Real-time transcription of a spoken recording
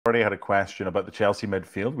already had a question about the Chelsea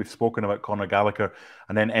midfield. We've spoken about Conor Gallagher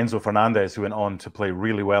and then Enzo Fernandez, who went on to play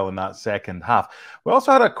really well in that second half. We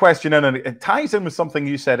also had a question in, and it ties in with something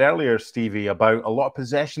you said earlier, Stevie, about a lot of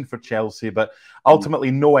possession for Chelsea, but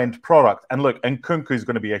ultimately no end product. And look, Nkunku is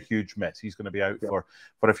going to be a huge miss. He's going to be out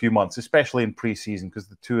for a few months, especially in pre-season, because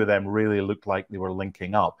the two of them really looked like they were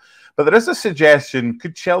linking up. But there is a suggestion,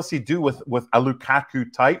 could Chelsea do with a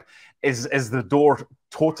Lukaku type? Is the door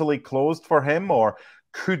totally closed for him, or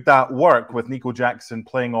could that work with Nicolas Jackson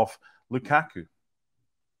playing off Lukaku?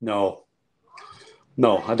 No,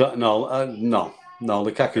 I don't know. No,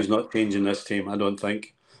 Lukaku's not changing this team, I don't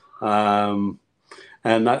think. And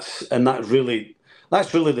that's really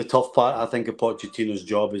the tough part, I think, of Pochettino's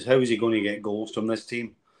job, is how is he going to get goals from this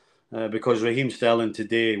team? Because Raheem Sterling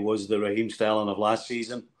today was the Raheem Sterling of last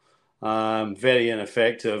season. Very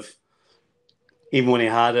ineffective. Even when he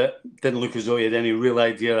had it, didn't look as though he had any real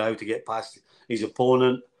idea how to get past his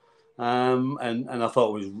opponent. And I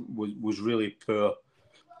thought it was really poor.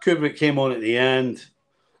 Kubrick came on at the end.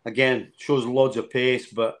 Again, shows loads of pace,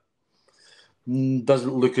 but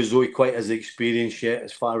doesn't look as though he quite has the experience yet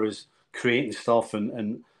as far as creating stuff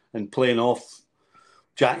and playing off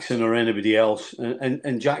Jackson or anybody else.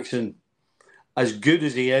 And Jackson, as good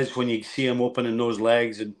as he is when you see him opening those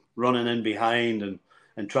legs and running in behind and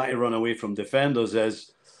trying to run away from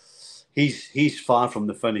defenders, he's far from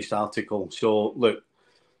the finished article. So look,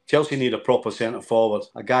 Chelsea need a proper centre forward,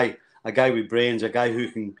 a guy with brains, a guy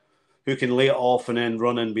who can lay it off and then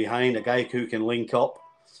run in behind, a guy who can link up.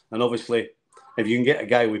 And obviously, if you can get a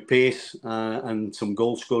guy with pace and some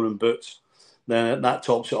goal scoring boots, then that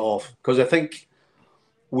tops it off. Because I think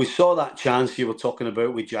we saw that chance you were talking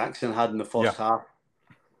about with Jackson had in the first half.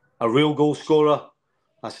 A real goal scorer,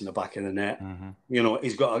 that's in the back of the net. You know,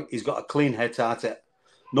 he's got a clean hit at it.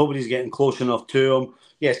 Nobody's getting close enough to him.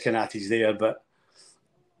 Yes, Konaté's there, but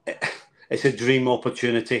it's a dream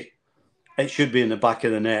opportunity. It should be in the back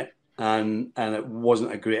of the net, and it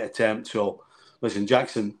wasn't a great attempt. So, listen,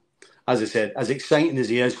 Jackson, as I said, as exciting as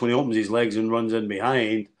he is when he opens his legs and runs in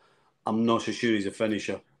behind, I'm not so sure he's a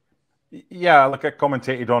finisher. Yeah, like I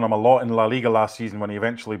commentated on him a lot in La Liga last season when he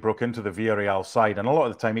eventually broke into the Villarreal side. And a lot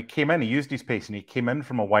of the time he came in, he used his pace and he came in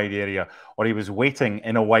from a wide area, or he was waiting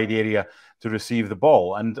in a wide area to receive the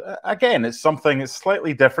ball. And again, it's something that's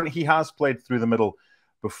slightly different. He has played through the middle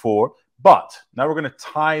before. But now we're going to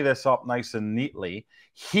tie this up nice and neatly.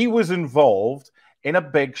 He was involved in a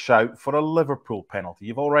big shout for a Liverpool penalty.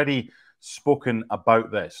 You've already spoken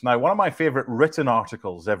about this. Now, one of my favorite written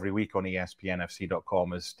articles every week on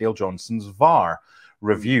ESPNFC.com is Dale Johnson's VAR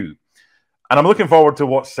review. And I'm looking forward to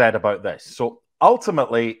what's said about this. So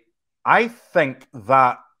ultimately, I think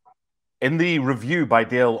that in the review by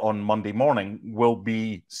Dale on Monday morning will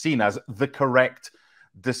be seen as the correct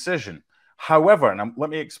decision. However, and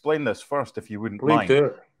let me explain this first, if you wouldn't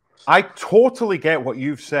mind. I totally get what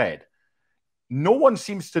you've said. No one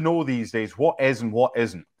seems to know these days what is and what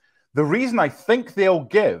isn't. The reason I think they'll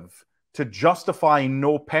give to justify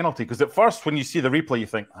no penalty, because at first when you see the replay, you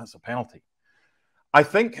think, that's a penalty. I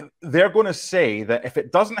think they're going to say that if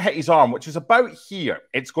it doesn't hit his arm, which is about here,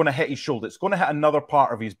 it's going to hit his shoulder. It's going to hit another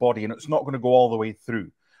part of his body, and it's not going to go all the way through.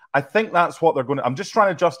 I think that's what they're going to... I'm just trying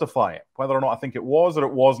to justify it, whether or not I think it was or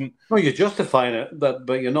it wasn't. No, you're justifying it, but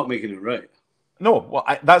you're not making it right. No, well,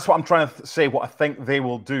 that's what I'm trying to say, what I think they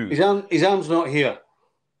will do. His arm's not here.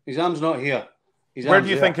 His arm's not here. Where do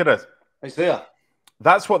you think it is? It's there.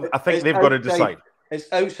 That's what I think they've got to decide.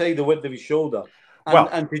 It's outside the width of his shoulder.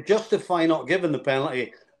 And to justify not giving the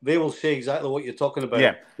penalty, they will say exactly what you're talking about.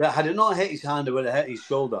 Yeah. That had it not hit his hand, it would have hit his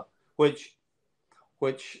shoulder. Which,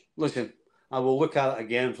 listen, I will look at it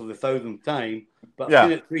again for the 1,000th time, but I've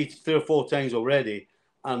seen it three or four times already,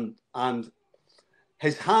 and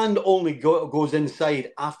his hand only goes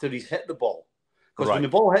inside after he's hit the ball. Because when the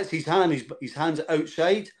ball hits his hand, his hand's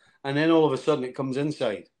outside, and then all of a sudden it comes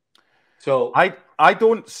inside. So I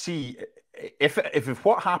don't see if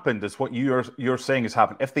what happened is what you're saying has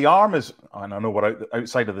happened. If the arm is, and I know we're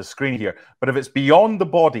outside of the screen here, but if it's beyond the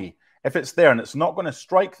body, if it's there and it's not going to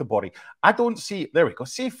strike the body, I don't see. There we go.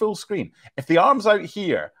 See full screen. If the arm's out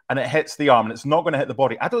here and it hits the arm and it's not going to hit the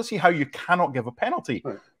body, I don't see how you cannot give a penalty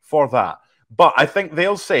for that. But I think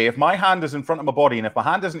they'll say if my hand is in front of my body and if my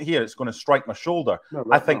hand isn't here, it's going to strike my shoulder.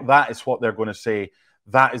 I think that is what they're going to say.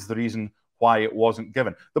 That is the reason why it wasn't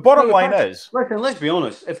given. The bottom line is... Listen, let's be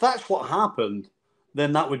honest. If that's what happened,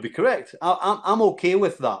 then that would be correct. I'm okay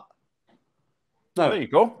with that. Now, there you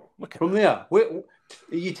go. Look from there,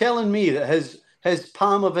 are you telling me that his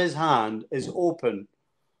palm of his hand is open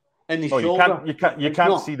in his shoulder? You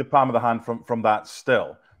can't see the palm of the hand from that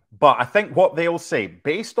still. But I think what they'll say,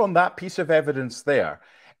 based on that piece of evidence there,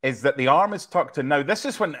 is that the arm is tucked in. Now, this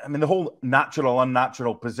is when, I mean, the whole natural,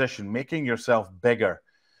 unnatural position, making yourself bigger,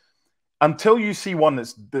 until you see one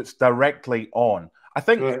that's directly on. I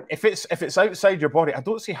think if it's outside your body, I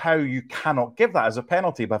don't see how you cannot give that as a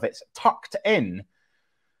penalty. But if it's tucked in,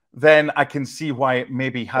 then I can see why it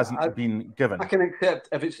maybe hasn't been given. I can accept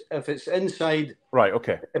if it's inside. Right.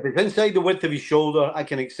 Okay. If it's inside the width of his shoulder, I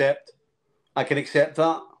can accept. I can accept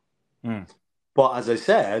that. But as I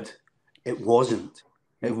said, it wasn't.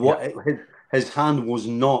 His hand was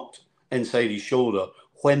not inside his shoulder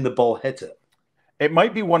when the ball hit it. It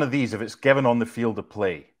might be one of these if it's given on the field of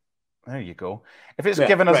play. There you go. If it's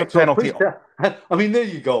given as a penalty. I mean, there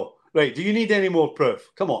you go. Right. Do you need any more proof?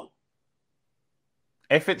 Come on.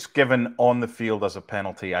 If it's given on the field as a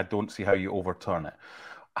penalty, I don't see how you overturn it.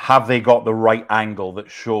 Have they got the right angle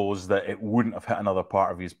that shows that it wouldn't have hit another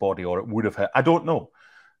part of his body, or it would have hit? I don't know.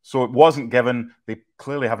 So it wasn't given. They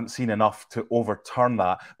clearly haven't seen enough to overturn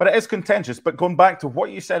that. But it is contentious. But going back to what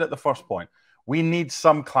you said at the first point, we need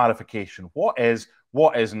some clarification. What is,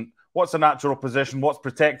 what isn't? What's a natural position? What's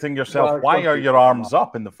protecting yourself? Well, why are your arms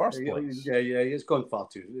up in the first place? Yeah, it's gone far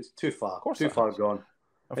too. It's too far. Too far gone.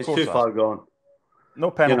 It's too far gone. No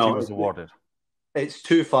penalty was awarded. It's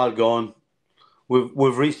too far gone.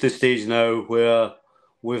 We've reached the stage now where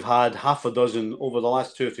we've had half a dozen over the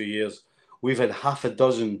last 2 or 3 years. We've had half a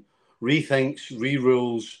dozen rethinks,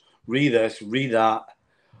 re-rules, re-this, re-that.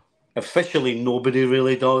 Officially, nobody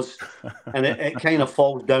really does. And it kind of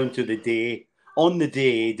falls down to the day. On the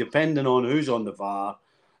day, depending on who's on the VAR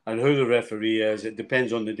and who the referee is, it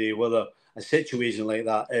depends on the day whether a situation like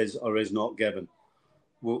that is or is not given.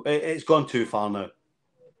 Well, it's gone too far now.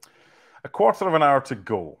 A quarter of an hour to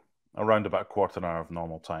go. Around about a quarter of an hour of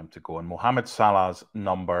normal time to go. And Mohamed Salah's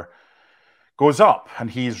number goes up and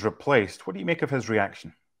he's replaced. What do you make of his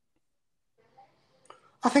reaction?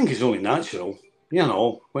 I think it's only natural. You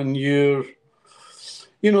know, when the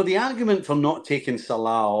argument for not taking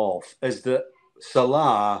Salah off is that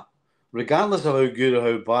Salah, regardless of how good or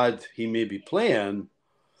how bad he may be playing,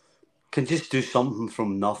 can just do something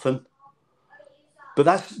from nothing. But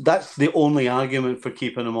that's the only argument for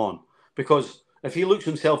keeping him on. Because if he looks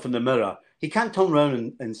himself in the mirror, he can't turn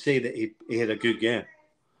around and say that he had a good game.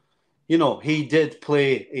 You know, he did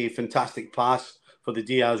play a fantastic pass for the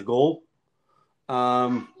Diaz goal.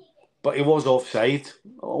 But he was offside,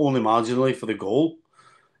 only marginally for the goal.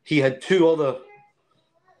 He had 2 other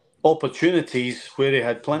opportunities where he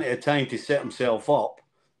had plenty of time to set himself up.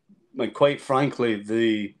 And quite frankly,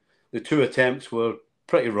 the 2 attempts were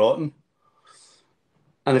pretty rotten.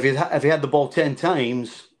 And if he had the ball 10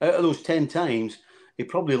 times, out of those 10 times, he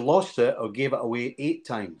probably lost it or gave it away 8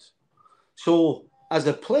 times. So as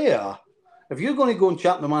a player, if you're going to go and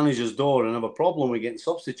chat the manager's door and have a problem with getting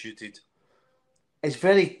substituted, it's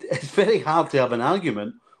very hard to have an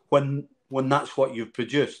argument when that's what you've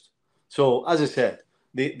produced. So as I said,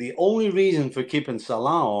 the only reason for keeping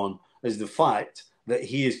Salah on is the fact that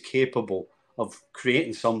he is capable of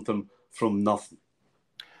creating something from nothing.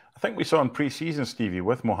 I think we saw in pre-season, Stevie,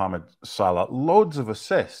 with Mohamed Salah, loads of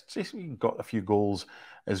assists. He got a few goals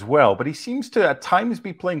as well, but he seems to at times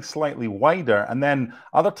be playing slightly wider, and then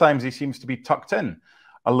other times he seems to be tucked in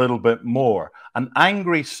a little bit more. An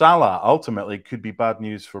angry Salah ultimately could be bad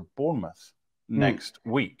news for Bournemouth next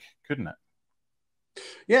week, couldn't it?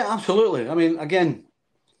 Yeah, absolutely. I mean, again,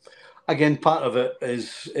 part of it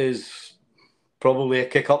is probably a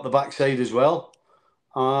kick up the backside as well.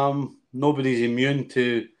 Nobody's immune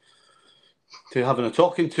to having a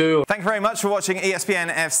talking to. Thank you very much for watching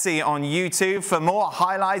ESPN FC on YouTube. For more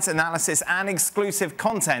highlights, analysis and exclusive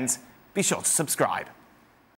content, be sure to subscribe.